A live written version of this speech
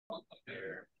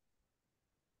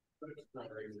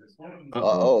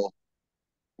Uh-oh.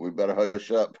 We better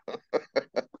hush up.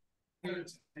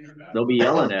 They'll be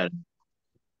yelling at him.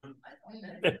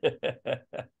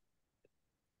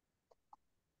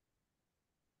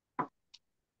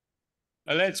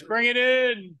 Let's bring it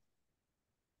in.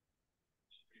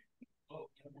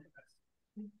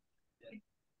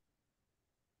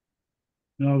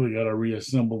 Now we got to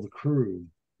reassemble the crew.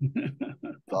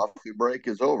 Coffee break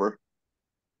is over.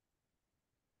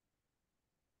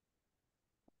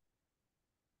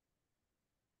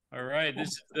 All right, this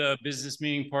is the business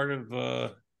meeting part of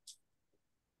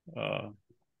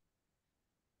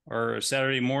our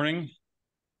Saturday morning.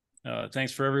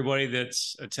 Thanks for everybody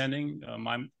that's attending.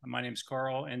 My name's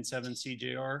Carl,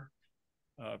 N7CJR,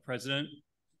 president.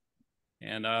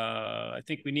 And I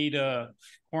think we need a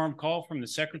quorum call from the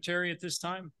secretary at this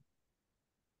time.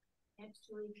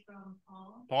 Actually, from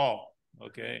Paul. Paul,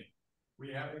 okay.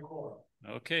 We have a quorum.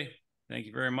 Okay, thank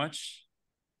you very much.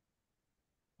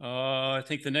 I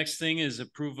think the next thing is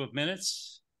approve of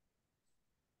minutes.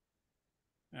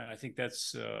 I think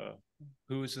that's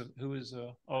who is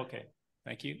okay,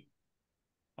 thank you.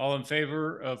 All in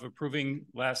favor of approving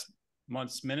last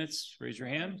month's minutes, raise your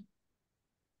hand.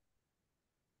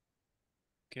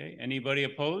 Okay, anybody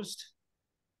opposed?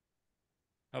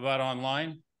 How about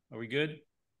online? Are we good?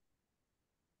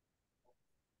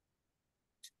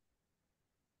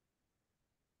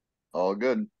 All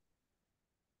good.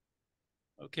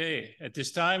 Okay, at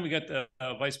this time, we got the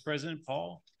Vice President,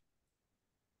 Paul,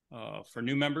 for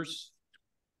new members.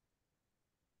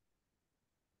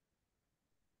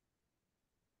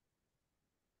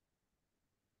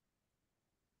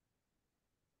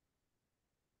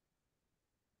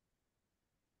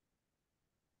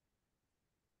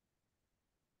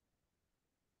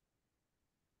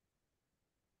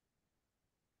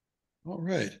 All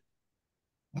right.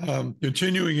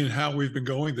 Continuing in how we've been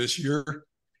going this year,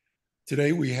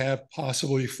 today we have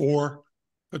possibly 4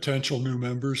 potential new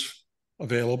members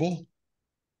available.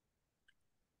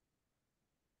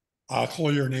 I'll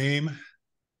call your name.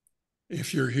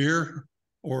 If you're here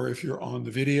or if you're on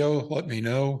the video, let me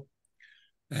know.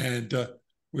 And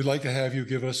we'd like to have you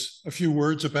give us a few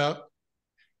words about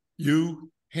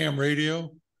you, ham radio,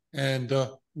 and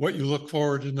what you look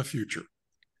forward in the future.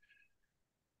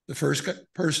 The first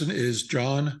person is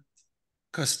John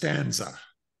Costanza.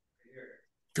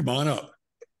 Come on up.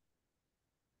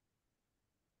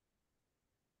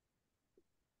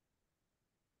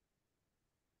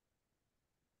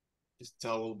 Just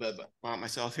tell a little bit about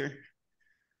myself here.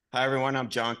 Hi, everyone. I'm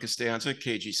John Costanza,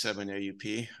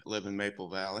 KG7AUP. I live in Maple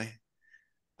Valley.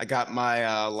 I got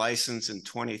my license in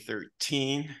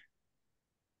 2013.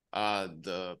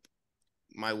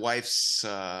 My wife's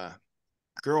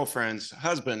girlfriend's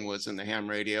husband was in the ham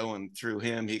radio, and through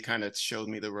him, he kind of showed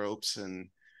me the ropes and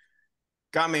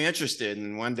got me interested.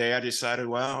 And one day I decided,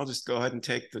 well, I'll just go ahead and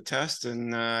take the test,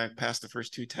 and I passed the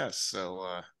first 2 tests.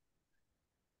 So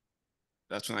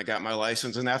that's when I got my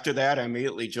license. And after that, I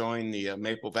immediately joined the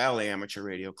Maple Valley Amateur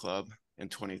Radio Club in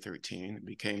 2013 and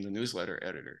became the newsletter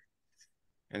editor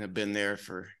and have been there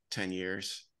for 10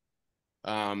 years.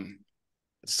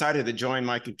 Decided to join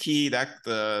Mike and Key.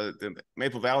 The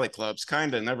Maple Valley Club's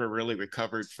kind of never really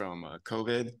recovered from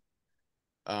COVID.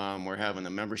 We're having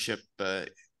a membership,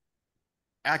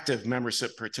 active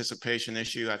membership participation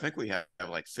issue. I think we have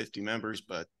like 50 members,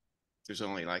 but there's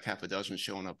only like half a dozen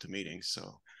showing up to meetings.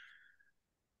 So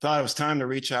thought it was time to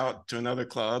reach out to another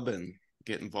club and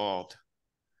get involved.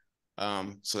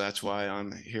 So that's why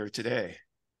I'm here today.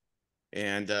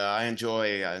 And I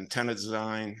enjoy antenna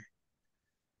design.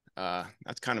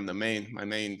 That's kind of my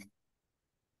main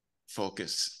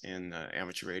focus in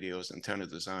amateur radio is antenna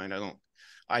design.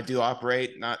 I do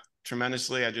operate, not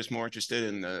tremendously. I'm just more interested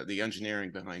in the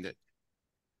engineering behind it.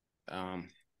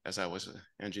 As I was an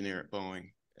engineer at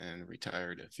Boeing and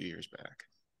retired a few years back.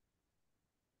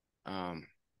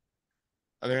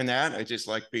 Other than that, I just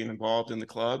like being involved in the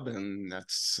club, and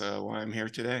that's why I'm here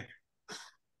today.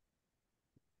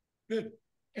 Good.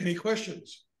 Any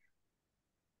questions?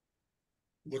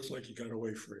 Looks like you got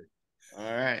away free.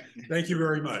 All right. Thank you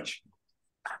very much.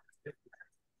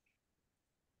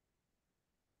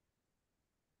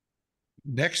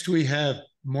 Next, we have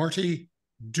Marty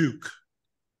Duke.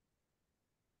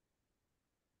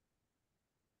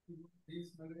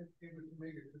 He's not able to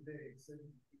make it today.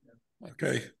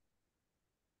 Okay.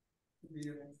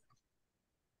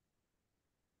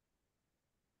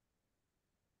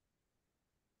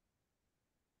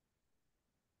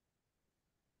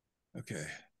 Okay.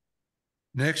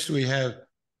 Next, we have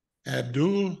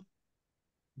Abdul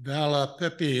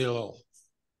Valapepil.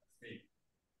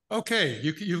 Okay,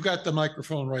 you've got the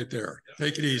microphone right there.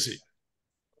 Take it easy.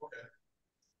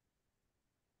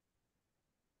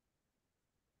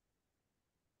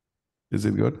 Is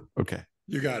it good? Okay.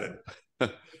 You got it.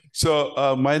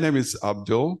 So my name is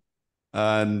Abdul,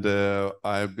 and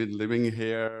I've been living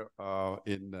here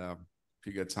in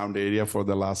Puget Sound area for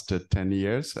the last 10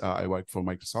 years. I work for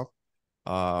Microsoft.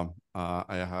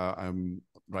 I'm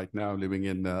right now living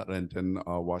in Renton,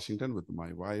 Washington with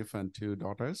my wife and 2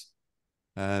 daughters.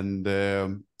 And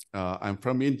I'm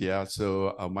from India.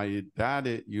 So my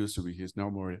dad used to be, he's no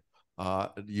more,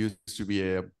 used to be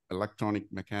a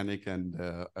electronic mechanic and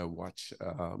a watch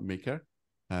maker.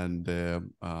 And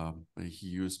he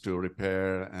used to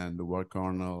repair and work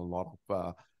on a lot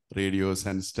of radios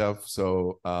and stuff.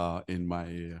 So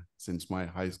since my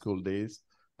high school days,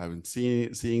 I've been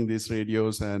seeing these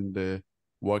radios and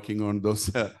working on those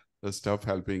the stuff,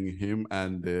 helping him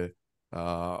and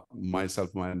myself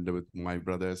and with my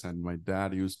brothers and my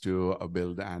dad used to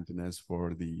build antennas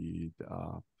for the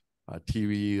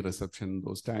TV reception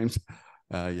those times,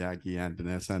 Yagi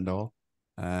antennas and all.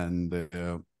 And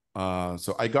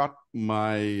so I got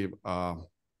my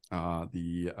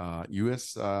the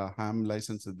US ham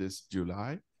license this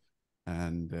July,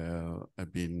 and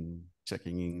I've been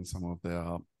checking in some of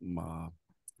the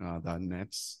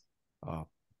nets, a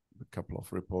couple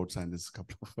of reports, and this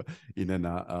couple of in and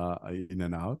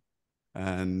out.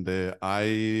 And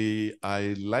I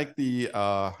like the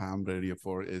ham radio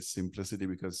for its simplicity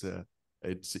because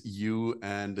it's you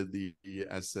and the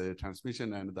as a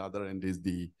transmission, and the other end is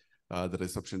the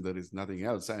reception. There is nothing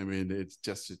else. I mean, it's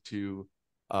just two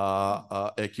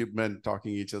equipment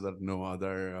talking each other, no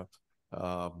other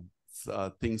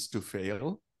things to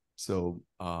fail. So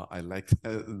I like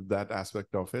that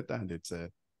aspect of it, and it's an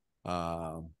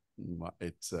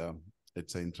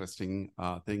interesting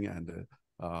thing, and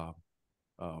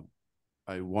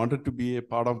I wanted to be a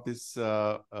part of this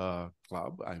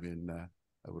club. I mean,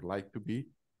 I would like to be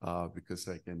because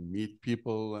I can meet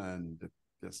people and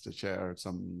just to share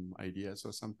some ideas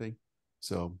or something.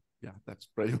 So yeah, that's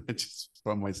pretty much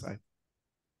from my side.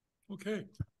 Okay.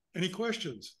 Any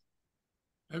questions?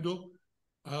 Abdul,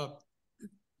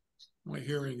 my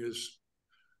hearing is,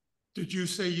 did you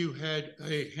say you had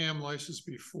a ham license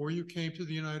before you came to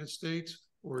the United States,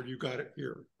 or you got it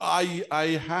here?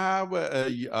 I have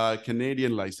a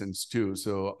Canadian license too.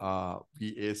 So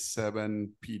VA7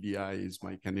 PDI is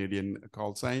my Canadian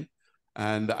call sign.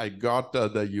 And I got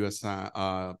the US,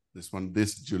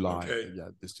 this July. Okay.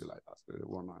 Yeah, this July.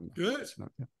 Good.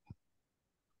 Yeah.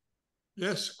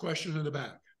 Yes, question in the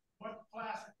back. What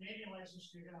class of Canadian license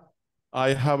do you have?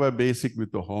 I have a basic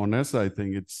with the harness. I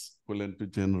think it's equivalent to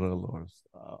general, or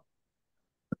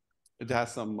it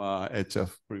has some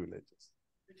HF privileges.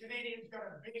 The Canadians got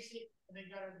a basic and they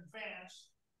got an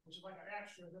advanced, which is like an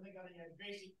extra. Then they got a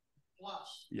basic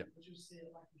plus, yeah, which is the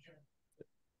electric general.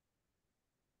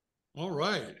 All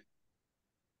right.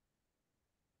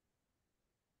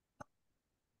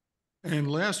 And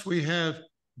last we have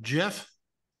Jeff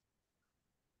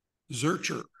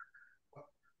Zurcher.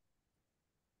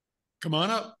 Come on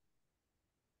up.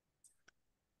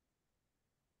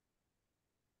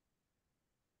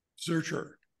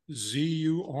 Zurcher,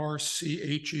 Z-U-R-C-H-E-R.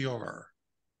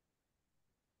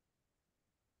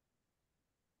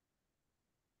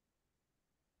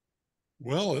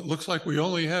 Well, it looks like we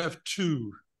only have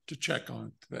 2 to check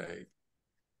on today.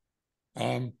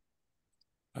 I'd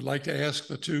like to ask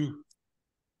the 2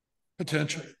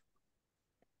 potential.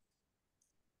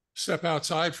 Step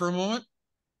outside for a moment.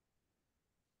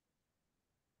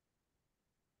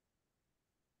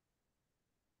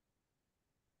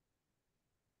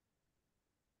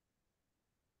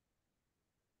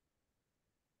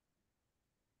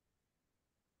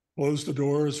 Close the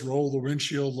doors, roll the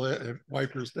windshield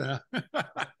wipers down.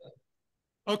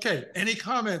 Okay, any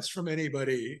comments from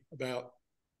anybody about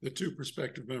the 2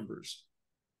 prospective members?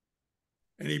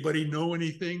 Anybody know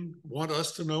anything? Want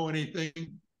us to know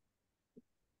anything?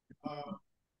 I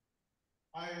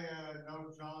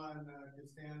know John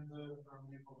Costanza from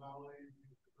Maple Valley.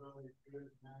 He's a really good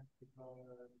guy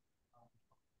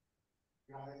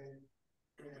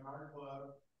in our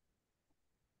club.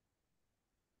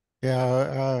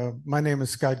 Yeah, my name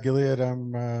is Scott Gilead.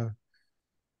 I'm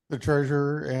the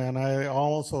treasurer, and I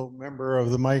also a member of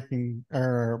the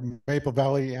Maple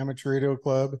Valley Amateur Radio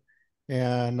Club.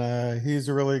 And he's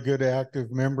a really good active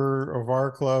member of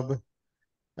our club.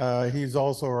 He's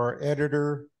also our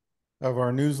editor of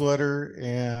our newsletter,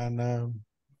 and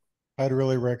I'd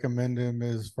really recommend him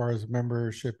as far as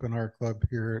membership in our club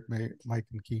here at Mike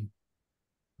and Key.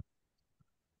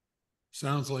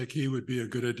 Sounds like he would be a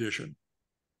good addition.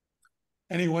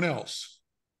 Anyone else?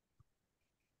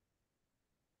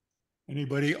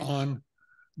 Anybody on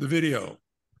the video?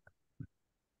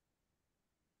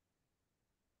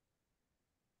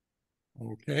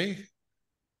 Okay.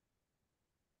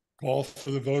 Call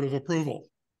for the vote of approval.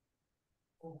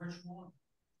 Or which one?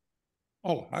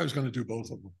 Oh, I was going to do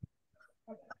both of them.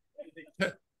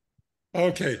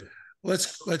 Okay,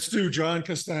 let's do John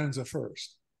Costanza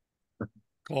first.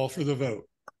 Call for the vote.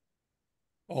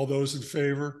 All those in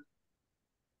favor?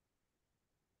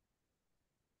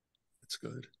 That's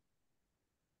good.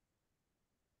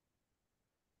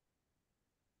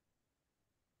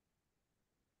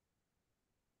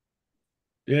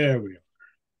 There we are.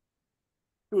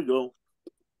 Here we go.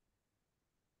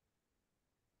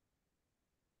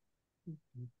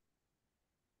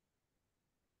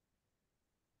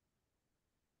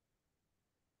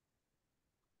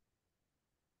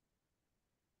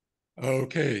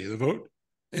 Okay, the vote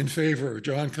in favor of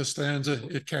John Costanza,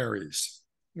 it carries.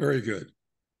 Very good.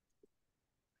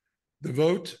 The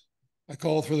vote, I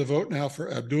call for the vote now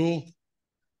for Abdul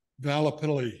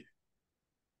Valapilli.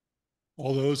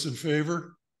 All those in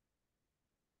favor?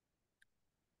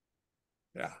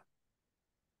 Yeah.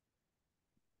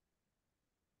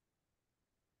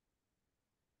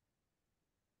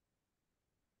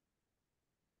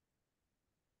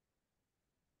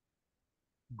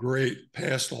 Great,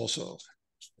 passed also.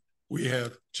 We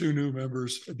have 2 new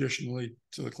members additionally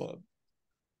to the club.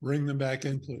 Bring them back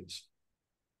in, please.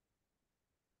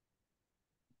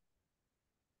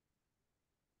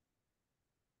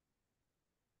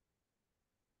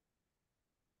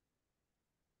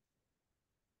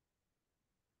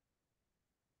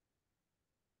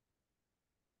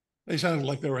 They sounded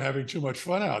like they were having too much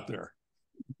fun out there.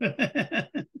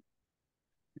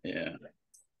 Yeah.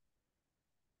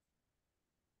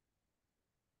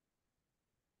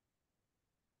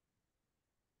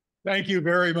 Thank you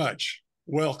very much.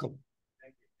 Welcome.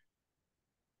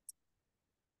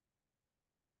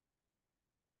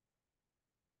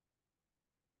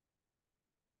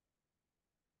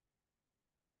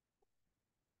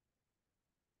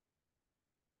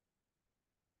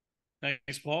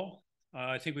 Thanks, Paul.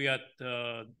 I think we got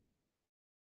I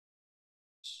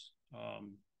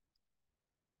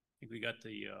think we got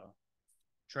the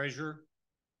treasurer,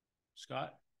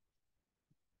 Scott.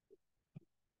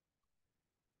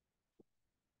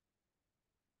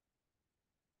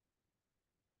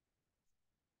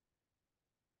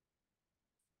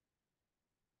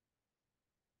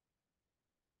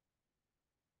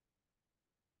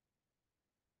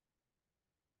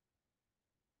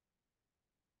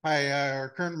 Hi, our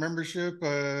current membership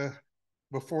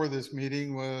before this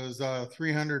meeting was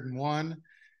 301,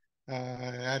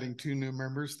 adding 2 new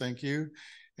members. Thank you.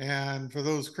 And for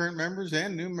those current members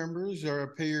and new members,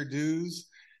 pay your dues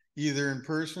either in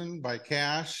person by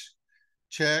cash,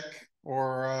 check,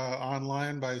 or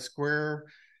online by Square,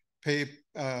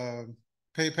 PayPal,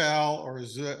 or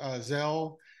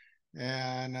Zelle.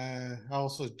 And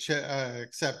also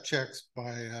accept checks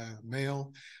by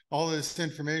mail. All this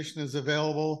information is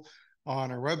available on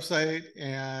our website,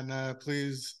 and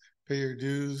please pay your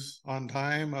dues on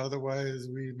time. Otherwise,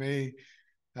 we may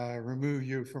remove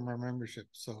you from our membership.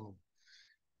 So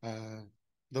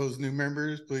those new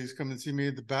members, please come and see me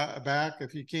at the back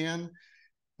if you can.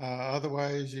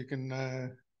 Otherwise, you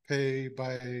can pay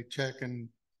by check and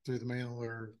through the mail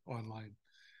or online.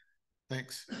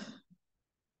 Thanks.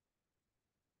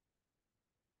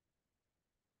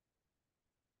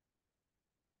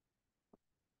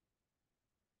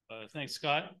 Thanks,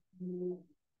 Scott.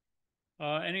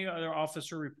 Any other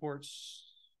officer reports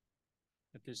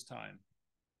at this time?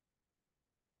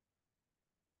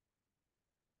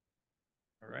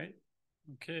 All right.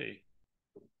 Okay.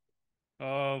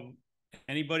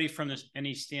 Anybody from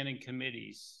any standing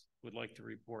committees would like to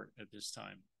report at this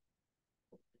time?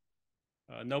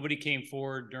 Nobody came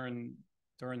forward during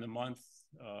the month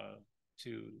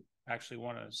to actually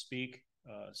want to speak.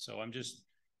 So I'm just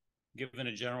giving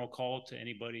a general call to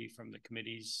anybody from the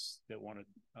committees that want to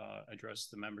address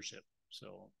the membership.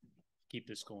 So keep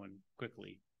this going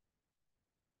quickly.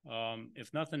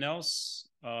 If nothing else,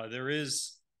 there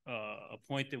is a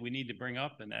point that we need to bring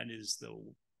up, and that is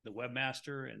the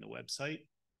webmaster and the website.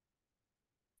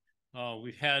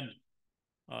 We've had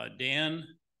Dan,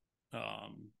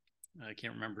 I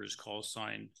can't remember his call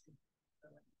sign,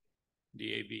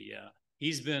 DAB, yeah.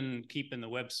 He's been keeping the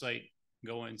website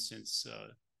going since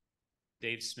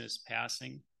Dave Smith's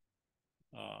passing.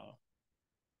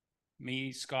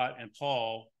 Me, Scott, and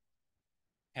Paul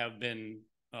have been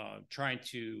trying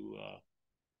to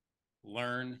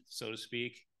learn, so to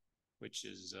speak, which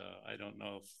is, I don't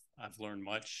know if I've learned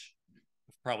much.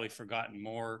 I've probably forgotten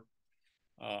more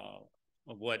of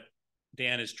what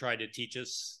Dan has tried to teach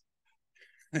us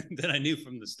that I knew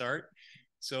from the start.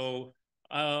 So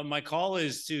my call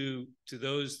is to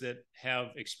those that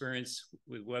have experience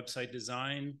with website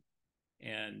design,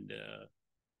 and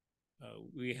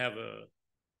we have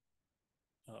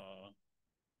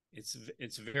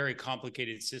it's a very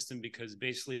complicated system, because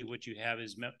basically what you have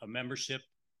is a membership,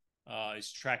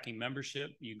 is tracking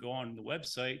membership. You go on the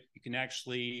website, you can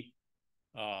actually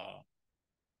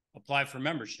apply for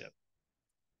membership.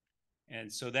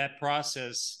 And so that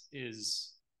process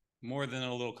is more than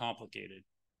a little complicated,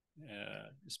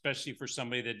 especially for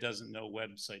somebody that doesn't know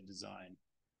website design.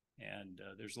 And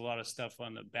there's a lot of stuff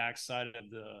on the backside of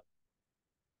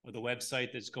the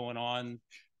website that's going on.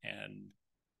 And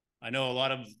I know a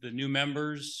lot of the new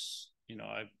members, you know,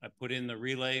 I put in the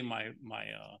relay, my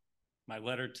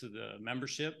letter to the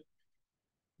membership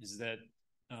is that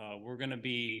we're going to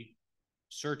be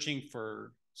searching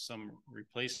for some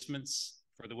replacements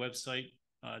for the website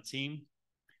team,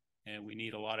 and we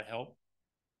need a lot of help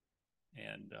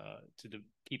and to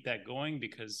keep that going,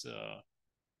 because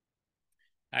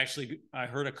actually I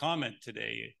heard a comment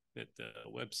today that the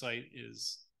website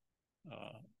is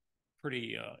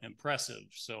pretty impressive,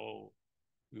 so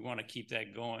we want to keep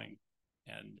that going,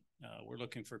 and we're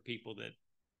looking for people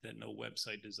that know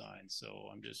website design. So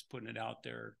I'm just putting it out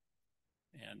there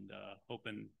and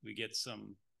hoping we get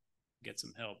some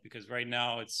help, because right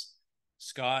now it's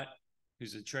Scott,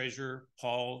 who's the treasurer,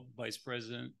 Paul, vice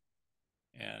president,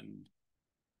 and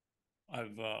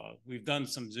we've done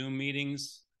some Zoom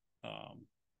meetings,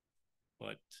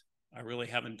 but I really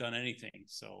haven't done anything.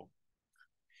 So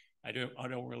I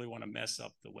don't really want to mess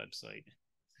up the website,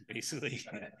 basically.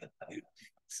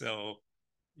 So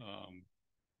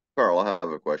Carl, I have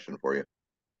a question for you.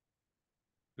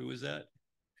 who was that?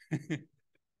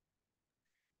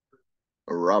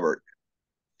 Robert,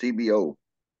 CBO.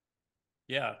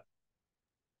 Yeah.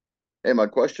 Hey, my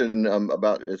question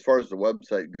about, as far as the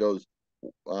website goes,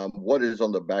 what is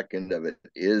on the back end of it?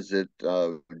 Is it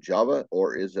Java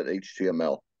or is it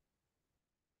HTML?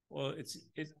 Well,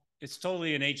 it's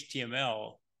totally an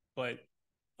HTML, but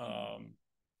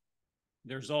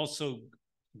there's also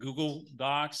Google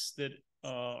Docs that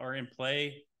are in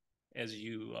play as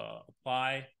you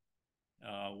apply.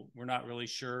 We're not really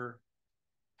sure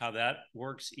how that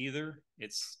works either.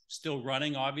 It's still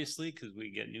running, obviously, because we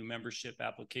get new membership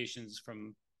applications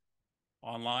from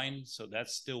online, so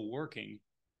that's still working.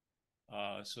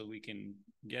 So we can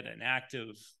get an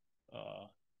active.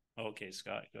 Okay,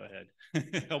 Scott, go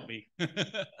ahead. Help me.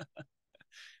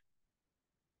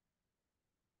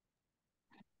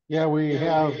 Yeah, we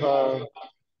have.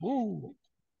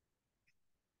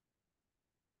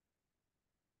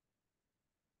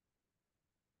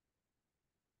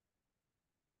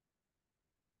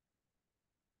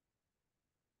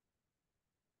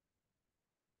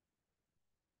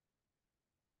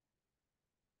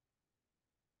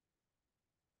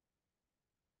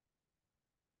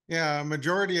 Yeah, a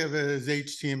majority of it is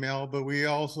HTML, but we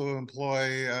also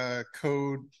employ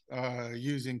code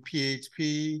using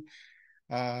PHP.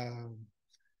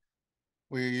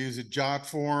 We use a jot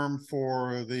form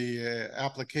for the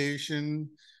application.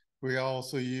 We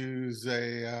also use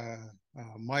a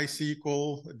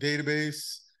MySQL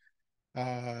database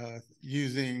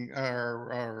using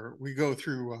we go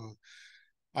through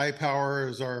iPower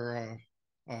as our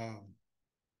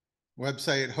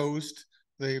website host.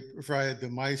 They provide the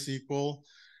MySQL.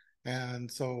 And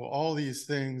so all these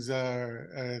things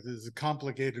there's a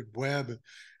complicated web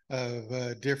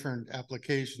of different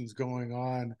applications going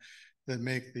on that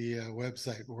make the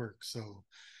website work. So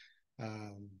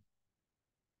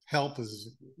help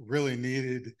is really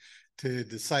needed to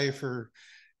decipher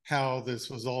how this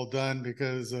was all done,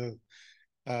 because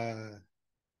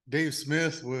Dave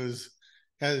Smith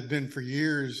has been for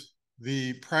years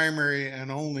the primary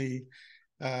and only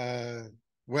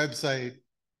website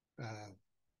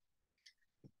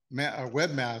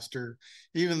webmaster.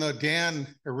 Even though Dan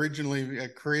originally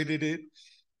created it,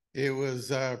 it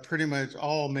was pretty much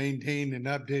all maintained and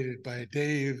updated by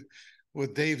Dave.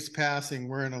 With Dave's passing,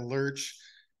 we're in a lurch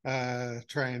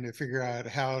trying to figure out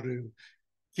how to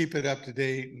keep it up to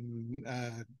date and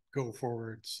go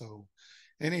forward. So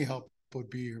any help would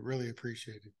be really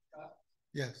appreciated.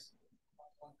 Yes.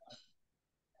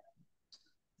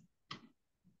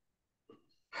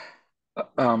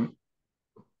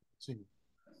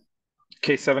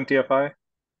 K7TFI.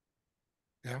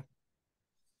 Yeah.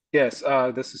 Yes,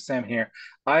 this is Sam here.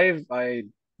 I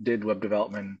did web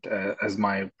development as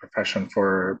my profession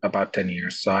for about 10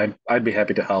 years, so I'd be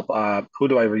happy to help. Who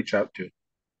do I reach out to?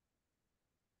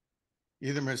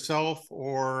 Either myself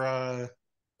or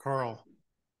Carl.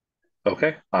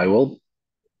 Okay, I will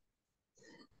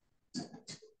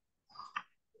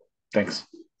Thanks.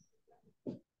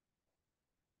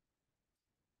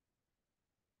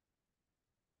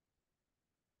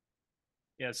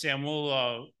 Yeah, Sam,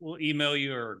 we'll email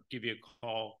you or give you a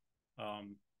call.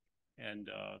 And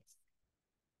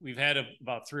we've had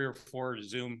about 3 or 4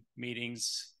 Zoom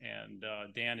meetings, and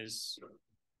Dan has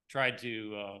tried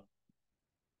to,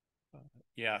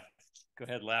 yeah, go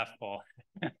ahead, laugh, Paul.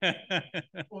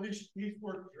 Well, he's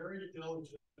worked very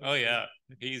diligently. Oh yeah,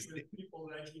 he's people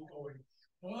that keep going.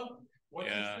 Huh? What's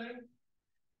yeah. his name?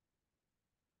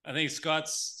 I think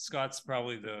Scott's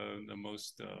probably the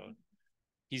most.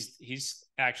 He's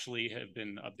actually have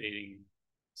been updating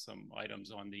some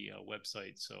items on the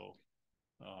website. So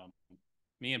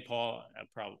me and Paul have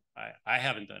I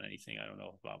haven't done anything. I don't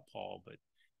know about Paul, but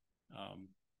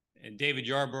and David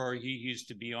Yarborough, he used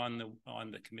to be on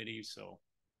the committee. So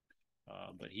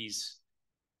but he's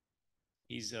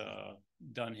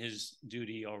done his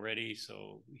duty already,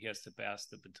 so he has to pass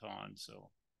the baton. So,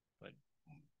 but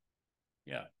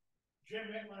yeah. Jim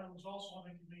Whitman was also on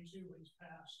the committee too, but he's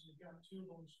passed. We've got 2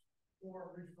 of those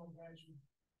 4 original guys who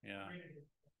created it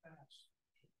passed.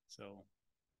 So,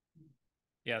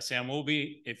 yeah, Sam,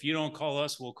 if you don't call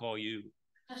us, we'll call you.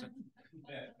 So,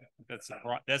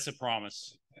 that's a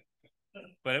promise.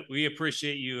 But we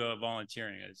appreciate you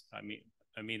volunteering. I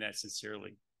mean that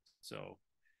sincerely. So,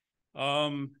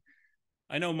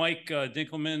 I know Mike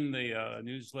Dinkelman, the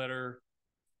newsletter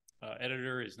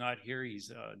editor, is not here. He's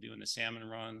doing the salmon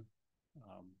run.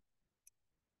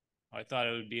 I thought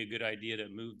it would be a good idea to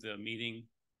move the meeting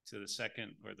to the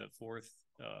 2nd or the 4th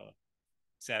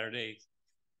Saturday.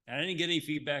 And I didn't get any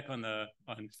feedback on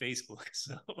Facebook,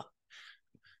 so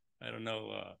I don't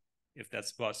know if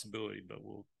that's a possibility, but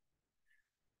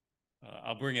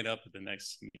I'll bring it up at the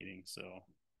next meeting. So,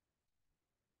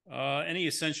 any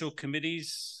essential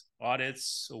committees,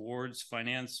 audits, awards,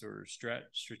 finance, or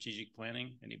strategic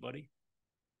planning? Anybody?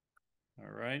 All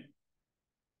right.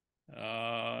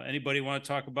 Anybody want to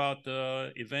talk about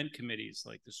the event committees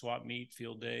like the swap meet,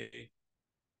 field day,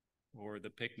 or the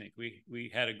picnic? We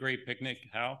had a great picnic.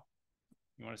 Hal,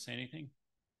 you want to say anything?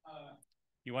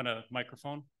 You want a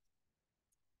microphone?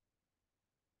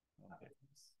 Okay.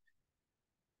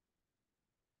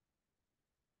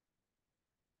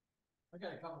 I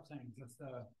got a couple of things. Just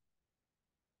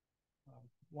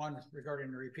one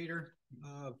regarding the repeater.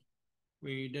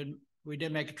 We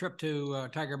did make a trip to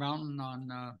Tiger Mountain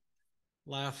on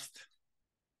last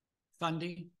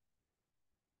Sunday,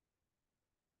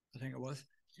 I think it was,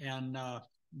 and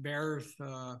Bears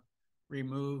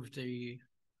removed the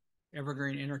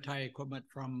evergreen intertie equipment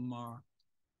from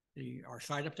our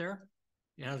site up there.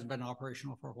 It hasn't been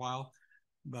operational for a while,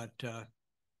 but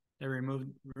they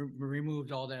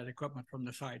removed all that equipment from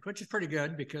the site, which is pretty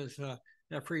good because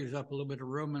that frees up a little bit of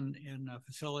room in the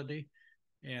facility.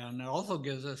 And it also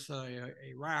gives us a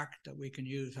rack that we can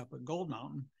use up at Gold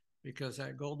Mountain, because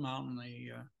at Gold Mountain,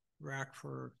 the rack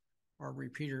for our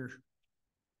repeater,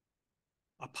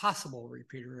 a possible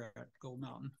repeater at Gold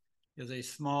Mountain, is a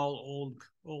small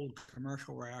old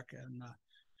commercial rack and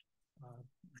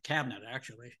cabinet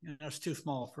actually. And that's too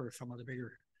small for some of the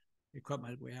bigger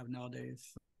equipment we have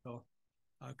nowadays. So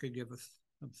could give us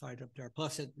some site up there.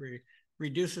 Plus it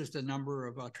reduces the number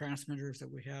of transmitters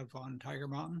that we have on Tiger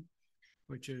Mountain,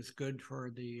 which is good for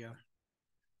the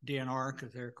DNR,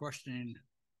 because they're questioning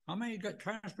how many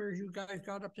transmitters you guys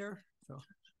got up there.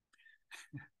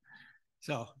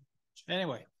 So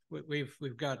anyway,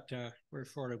 we've got we're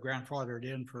sort of grandfathered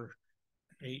in for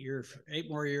 8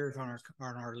 more years on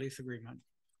our lease agreement.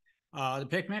 The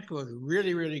picnic was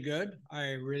really good.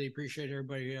 I really appreciate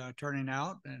everybody turning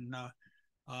out, and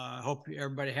I hope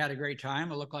everybody had a great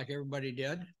time. It looked like everybody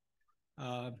did.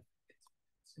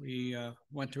 We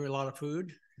went through a lot of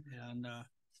food and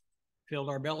filled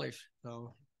our bellies.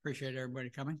 So appreciate everybody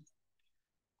coming.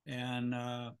 And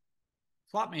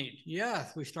swap meet.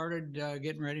 Yes, we started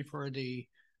getting ready for the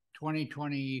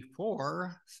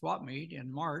 2024 swap meet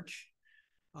in March.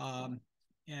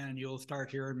 And you'll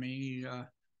start hearing me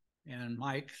and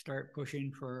Mike start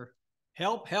pushing for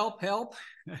help.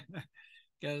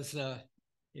 Because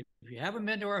if you haven't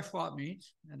been to our swap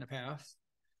meets in the past,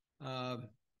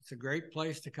 it's a great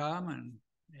place to come and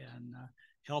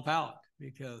help out.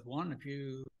 Because one, if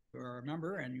you are a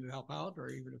member and you help out, or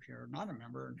even if you're not a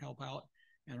member and help out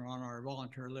and are on our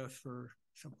volunteer list for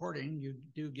supporting, you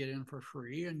do get in for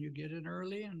free, and you get in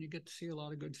early, and you get to see a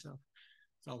lot of good stuff.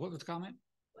 So what was the comment?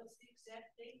 What's the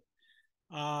exact date?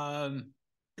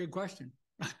 Good question.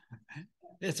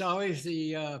 It's always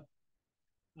the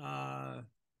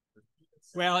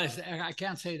well, I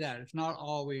can't say that. It's not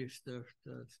always the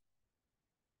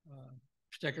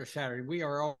particular Saturday. We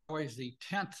are always the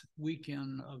 10th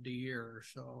weekend of the year,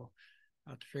 so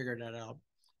I have to figure that out.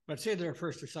 But it's either the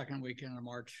first or second weekend of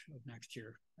March of next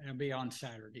year, and it'll be on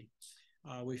Saturday.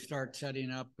 We start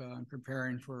setting up and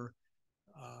preparing for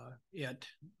it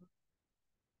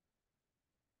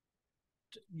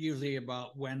usually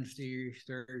about Wednesday,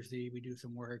 Thursday, we do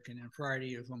some work, and then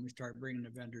Friday is when we start bringing the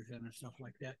vendors in and stuff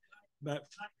like that. But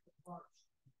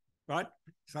what?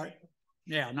 Sorry?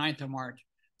 Yeah, 9th of March.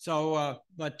 So,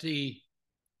 but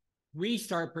we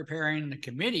start preparing, the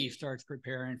committee starts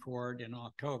preparing for it in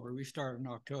October. We start in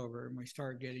October and we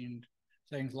start getting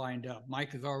things lined up.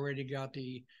 Mike has already got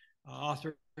the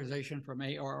authorization from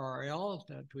ARRL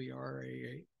that we are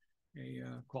a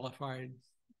qualified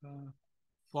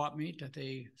swap meet that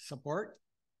they support.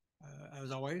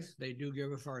 As always, they do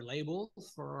give us our labels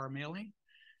for our mailing.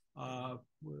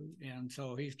 And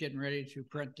so he's getting ready to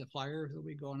print the flyers that'll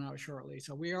be going out shortly.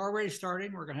 So we are already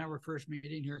starting. We're going to have our first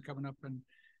meeting here coming up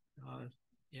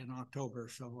in October.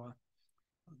 So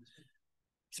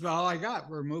that's about all I got.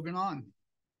 We're moving on.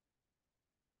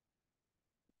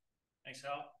 Thanks,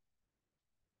 Hal.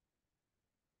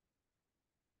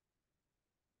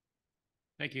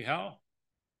 Thank you, Hal.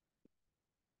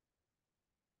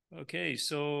 Okay,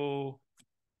 so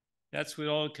that's with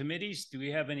all the committees. Do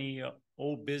we have any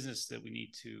old business that we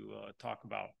need to talk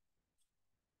about?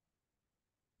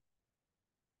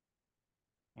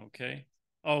 Okay.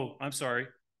 Oh, I'm sorry.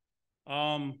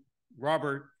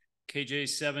 Robert,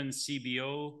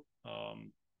 K7TFI.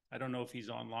 I don't know if he's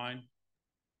online.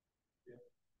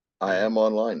 I am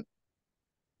online.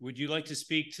 Would you like to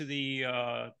speak to the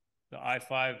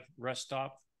I-5 rest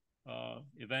stop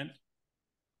event?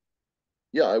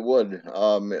 Yeah, I would.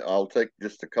 I'll take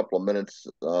just a couple of minutes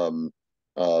of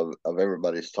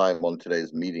everybody's time on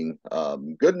today's meeting.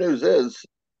 Good news is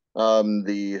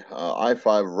the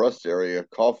I-5 Rust Area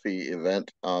Coffee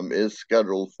event is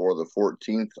scheduled for the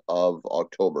 14th of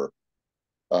October.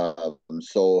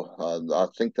 So I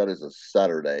think that is a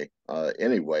Saturday.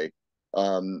 Anyway,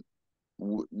 the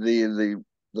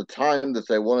time that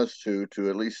they want us to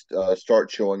at least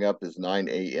start showing up is 9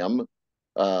 a.m.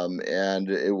 And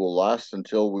it will last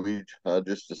until we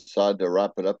just decide to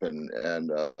wrap it up and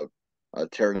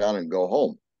tear it down and go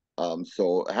home.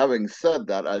 So having said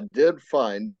that, I did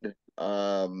find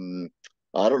I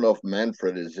don't know if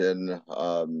Manfred is in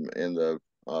the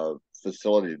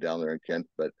facility down there in Kent,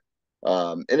 but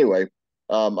anyway,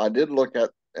 I did look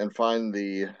at and find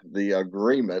the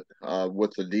agreement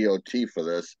with the DOT for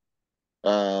this.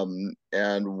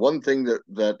 And one thing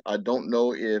that I don't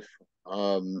know if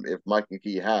Mike and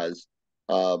Key has,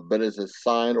 but is a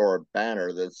sign or a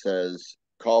banner that says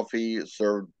coffee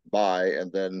served by,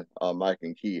 and then Mike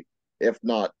and Key. If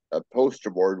not, a poster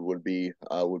board would be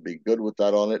good with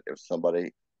that on it if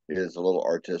somebody is a little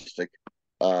artistic.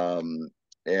 And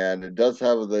it does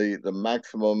have the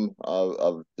maximum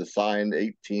of the sign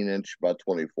 18-inch by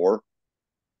 24.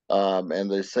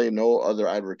 And they say no other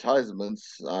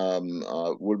advertisements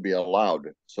would be allowed.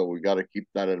 So we got to keep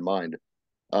that in mind.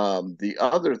 The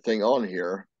other thing on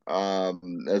here,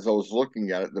 as I was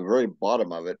looking at it, the very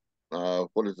bottom of it,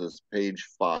 what is this, page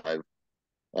 5?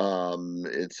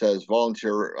 It says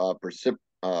volunteer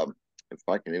if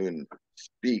I can even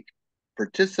speak,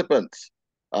 participants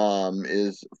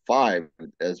is 5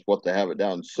 as what they have it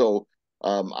down. So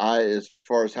as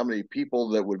far as how many people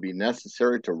that would be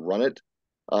necessary to run it,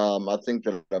 I think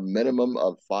that a minimum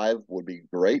of 5 would be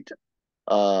great.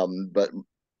 But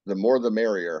the more the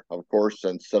merrier, of course,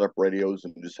 and set up radios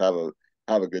and just have a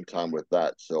good time with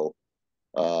that. So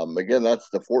again, that's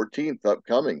the 14th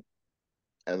upcoming,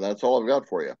 and that's all I've got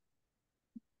for you.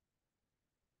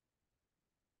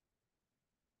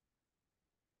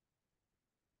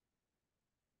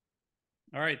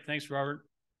 All right, thanks, Robert.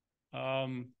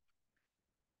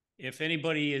 If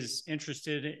anybody is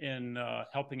interested in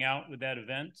helping out with that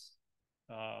event,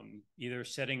 either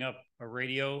setting up a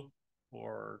radio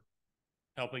or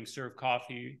helping serve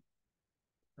coffee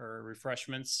or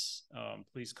refreshments,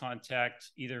 please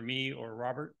contact either me or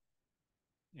Robert.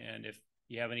 And if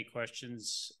you have any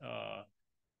questions,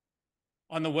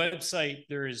 on the website,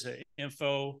 there is an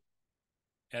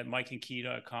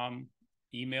info@mikeandkey.com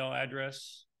email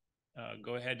address.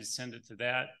 Go ahead and send it to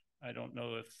that. I don't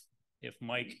know if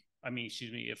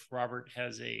Robert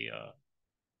has a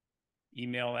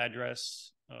email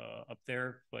address up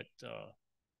there, but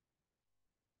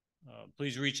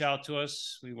please reach out to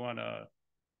us. We want to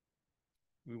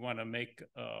make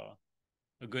a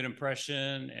good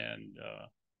impression, and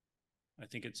I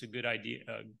think it's a good idea,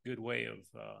 a good way of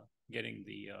getting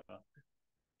the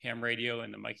ham radio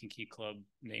and the Mike and Key Club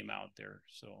name out there.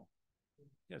 So,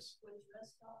 yes.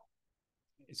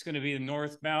 It's going to be the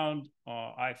northbound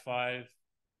I-5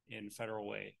 in Federal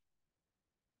Way.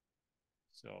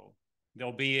 So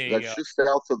there'll be a That's just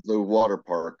south of the water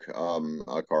park,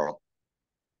 Carl.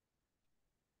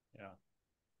 Yeah.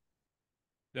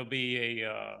 There'll be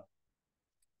a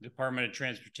Department of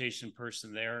Transportation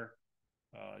person there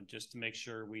just to make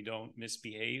sure we don't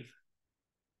misbehave.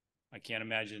 I can't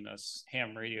imagine us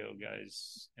ham radio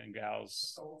guys and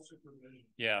gals.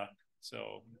 Yeah.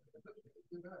 So,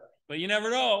 but you never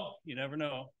know. You never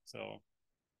know. So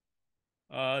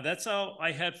that's all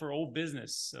I had for old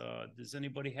business. Does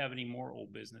anybody have any more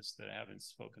old business that I haven't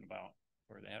spoken about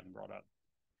or they haven't brought up?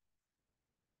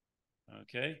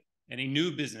 Okay. Any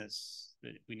new business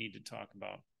that we need to talk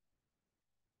about?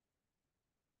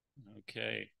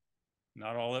 Okay.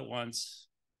 Not all at once.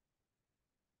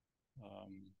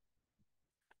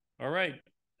 All right.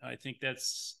 I think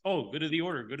that's, oh, good of the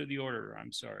order. Good of the order.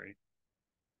 I'm sorry.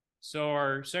 So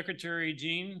our secretary,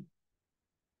 Jean,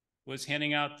 was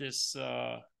handing out this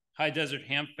High Desert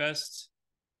Ham Fest.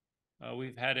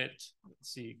 We've had it,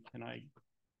 let's see,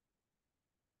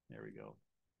 there we go.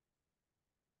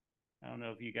 I don't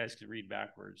know if you guys could read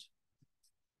backwards.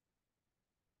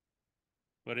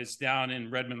 But it's down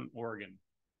in Redmond, Oregon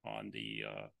on the,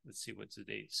 let's see, what's the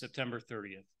date? September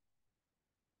 30th.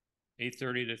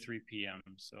 8:30 to 3 p.m.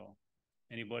 So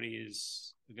anybody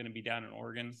is going to be down in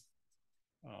Oregon,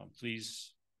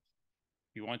 please,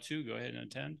 if you want to, go ahead and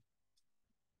attend.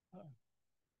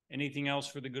 Anything else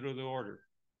for the good of the order?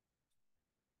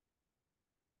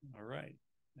 All right.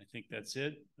 I think that's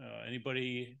it.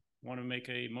 Anybody want to make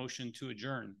a motion to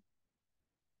adjourn?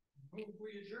 Move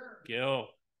we adjourn. Gil,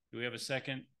 do we have a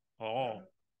second? Paul.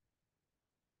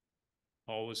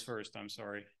 Paul was first. I'm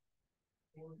sorry.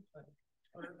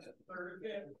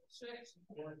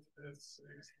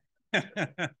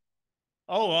 Oh,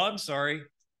 well, I'm sorry.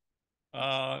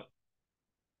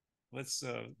 Let's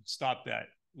stop that.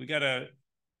 We gotta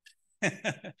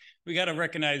we gotta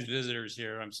recognize visitors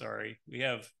here. I'm sorry. We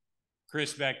have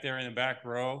Chris back there in the back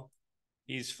row.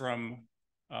 He's from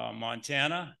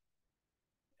Montana.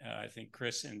 I think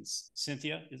Chris and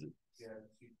Cynthia, is it? Yeah.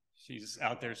 She's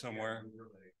out there somewhere.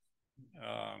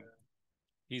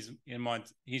 He's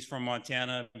from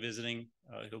Montana visiting.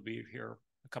 He'll be here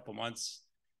a couple months.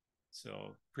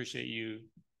 So appreciate you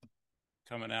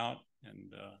coming out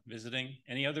and visiting.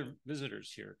 Any other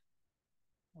visitors here?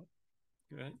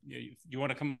 Go ahead. You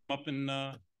want to come up and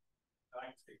I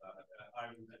can speak about that.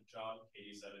 I'm John,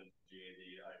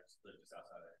 K7TFI. I live just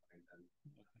outside of Huntington.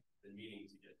 The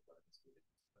meetings you get.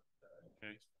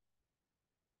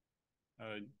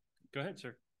 Okay. Go ahead,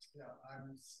 sir. Yeah,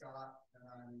 I'm Scott, and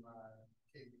I'm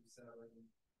K7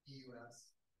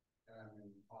 EUS, and I'm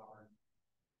in Auburn.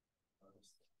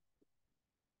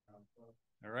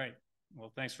 All right.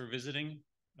 Well, thanks for visiting.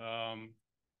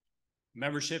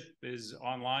 Membership is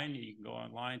online. You can go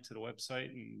online to the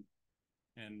website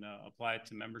and apply it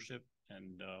to membership,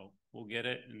 and we'll get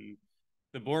it. And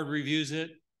the board reviews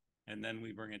it, and then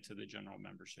we bring it to the general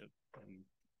membership. And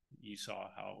you saw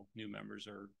how new members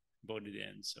are voted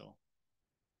in. So,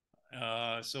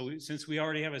 since we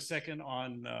already have a second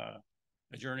on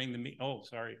adjourning the meeting, oh,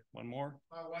 sorry, one more.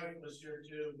 My wife was here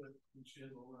too, but she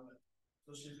has a limit,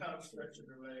 so she's not stretching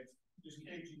her legs. Just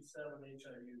KG7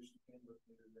 HIU. She came with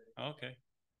me today. Okay,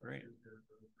 great.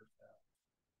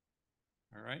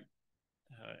 All right.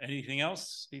 Anything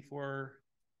else before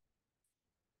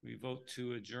we vote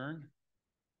to adjourn?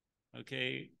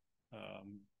 Okay.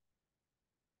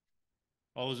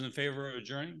 All those in favor of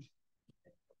adjourning?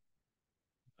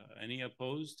 Any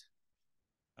opposed?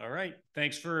 All right.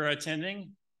 Thanks for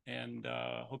attending, and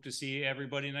hope to see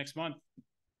everybody next month.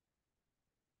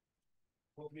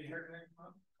 We'll be here next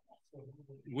month.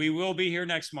 We will be here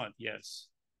next month, yes.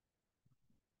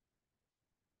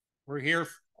 We're here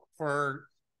for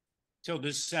till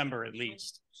December at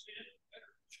least.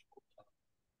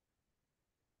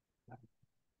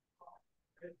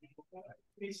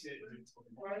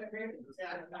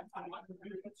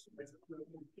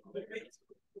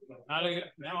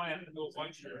 Now I have to go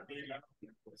watch your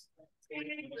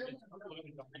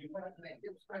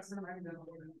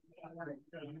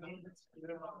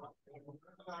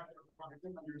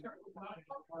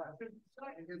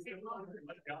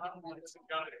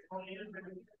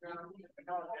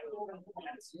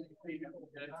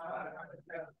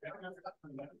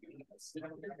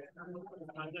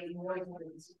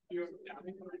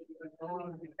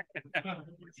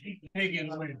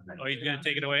Oh, he's gonna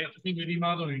take it away?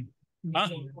 Remodeling. Huh?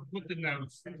 Put it down.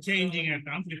 Changing it,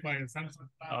 amplifying something.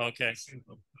 Oh, okay.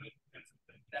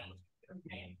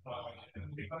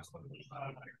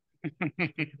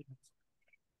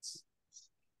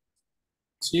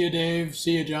 See you, Dave.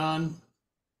 See you, John.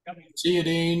 See you,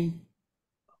 Dean.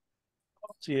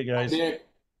 See you guys. Dick.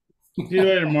 See you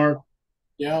later, Mark.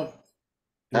 Yep.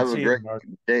 Have a great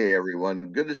day,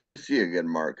 everyone. Good to see you again,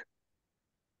 Mark.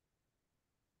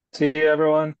 See you,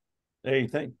 everyone. Hey,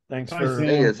 thanks Bye, for Sam.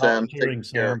 Hey, Sam. volunteering,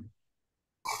 Take care.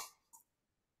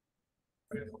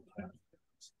 Sam.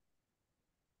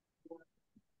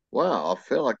 Wow, I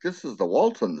feel like this is the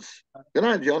Waltons. Good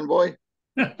night, John boy.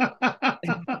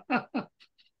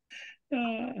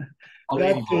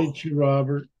 That dates you,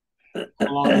 Robert. How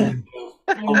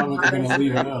long are they going to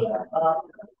leave it up?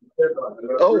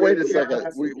 Oh, wait a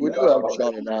second. We do have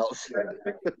John in the house.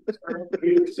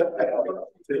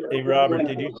 Hey, Robert,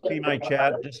 did you see my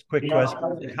chat? Just a quick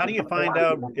question. How do you find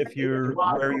out if you're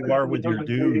where you are with your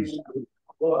dues?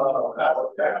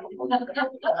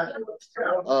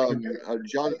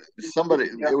 John, somebody,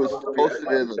 it was posted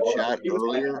in the chat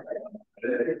earlier.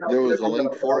 There was a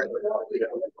link for it.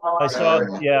 I saw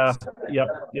it. Yeah.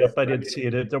 Yep. I did see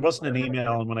it. There wasn't an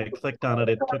email, and when I clicked on it,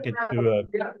 it took it to a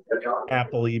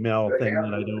Apple email thing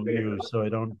that I don't use, so I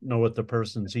don't know what the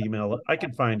person's email. I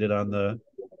can find it on the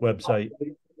website.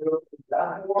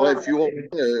 Well, if you want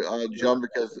to, John,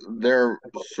 because they're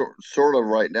sort of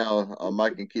right now,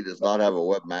 Mike and Key does not have a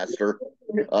webmaster.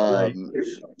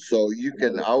 So you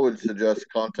can, I would suggest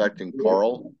contacting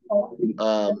Carl,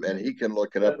 and he can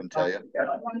look it up and tell you.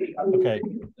 Okay.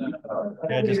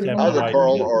 Yeah, I just have either no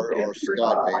Carl idea. or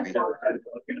Scott, maybe.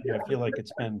 Yeah, I feel like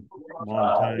it's been a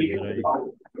long time,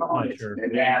 but I'm not sure. I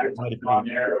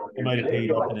might have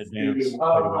paid up in advance.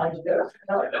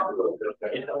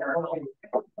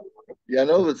 Yeah, I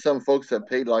know that some folks have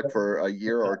paid like for a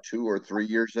year or 2 or 3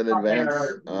 years in advance.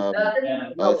 So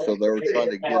they were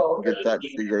trying to get that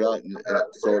figured out, and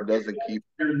so it doesn't keep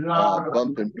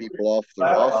bumping people off the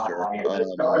roster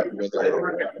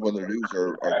when their dues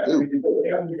are due.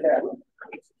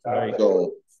 Right.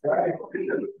 So,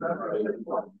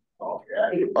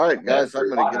 all right, guys, I'm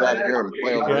going to get out of here and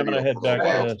play on the I'm going to head back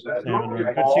to Salmon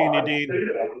Run. Good seeing you, Dean.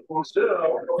 See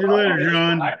you later,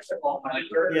 John.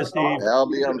 Yes, Steve. I'll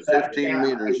be on 15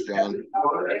 meters, John.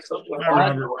 Bye,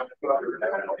 Robert.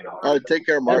 All right, take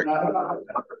care, Mark.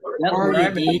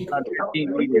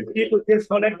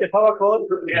 Disconnect the power cord.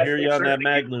 I hear you on that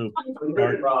mag loop,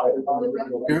 Mark.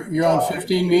 You're on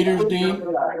 15 meters, Dean?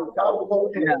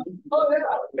 Yeah.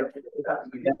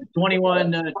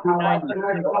 21,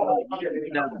 290.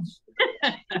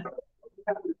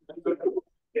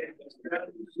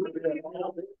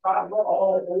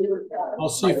 I'll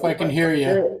see if I can hear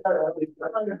you. See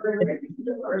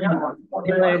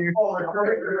you later.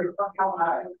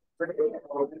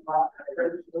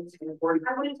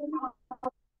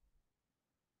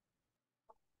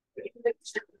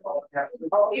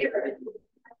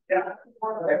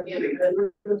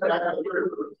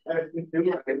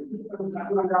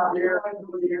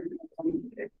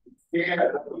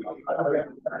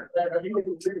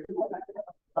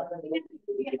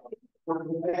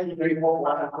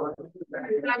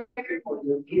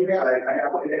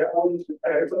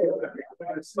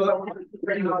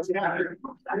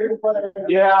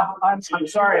 Yeah, I'm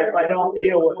sorry if I don't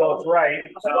deal with those right.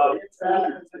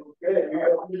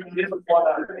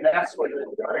 That's what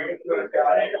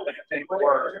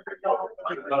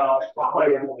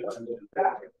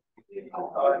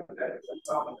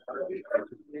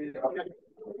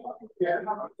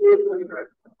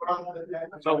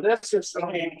so this is,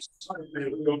 I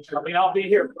mean, I'll be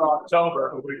here for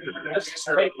October. This is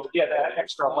great to get that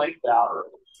extra length out.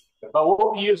 But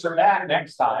we'll be using that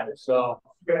next time. So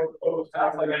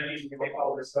sounds like I need to make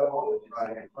all this stuff.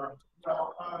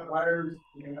 Wires,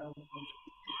 you know.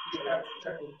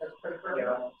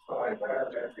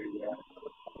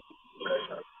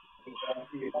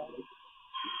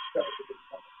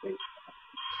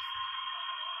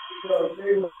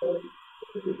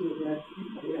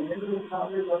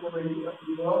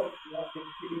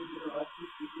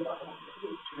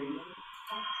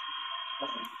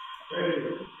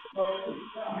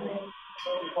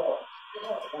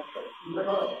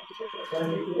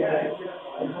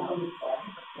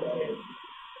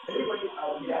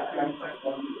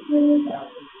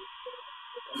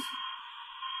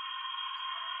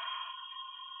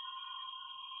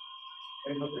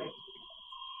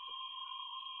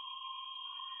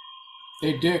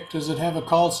 Hey, Dick, does it have a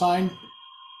call sign?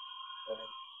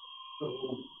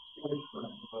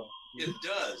 It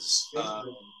does.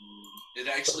 It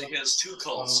actually has 2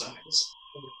 call signs.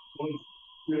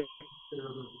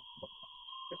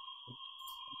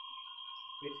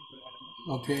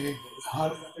 Okay,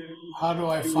 how do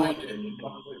I find it?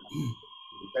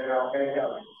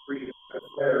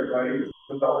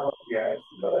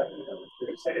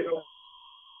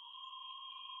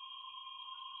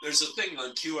 There's a thing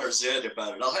on QRZ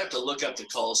about it. I'll have to look up the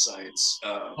call signs.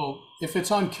 Oh, if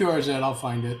it's on QRZ, I'll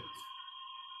find it.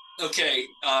 Okay,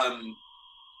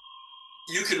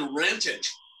 you can rent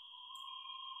it.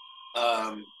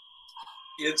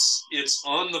 It's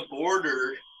on the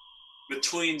border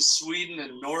between Sweden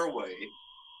and Norway,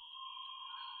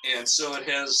 and so it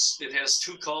has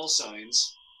two call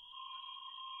signs,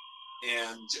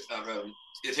 and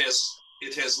it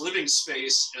has living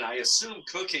space, and I assume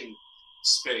cooking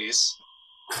space,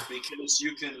 because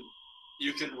you can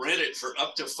rent it for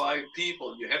up to 5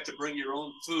 people. You have to bring your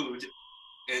own food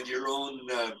and your own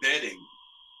bedding.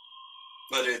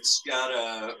 But it's got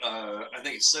I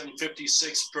think it's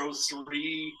 756 Pro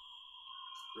 3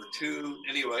 or 2,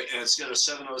 anyway, and it's got a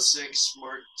 706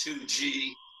 Mark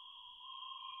II-G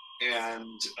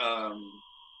and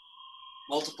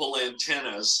multiple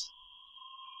antennas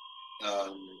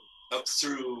up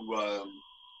through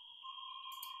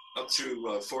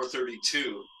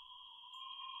 432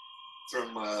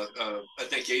 from I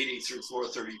think 80 through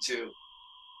 432,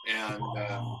 and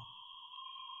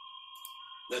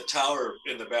the tower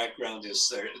in the background is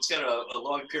there. It's got a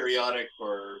log periodic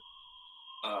for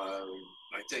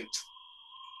I think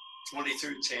 20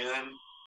 through 10,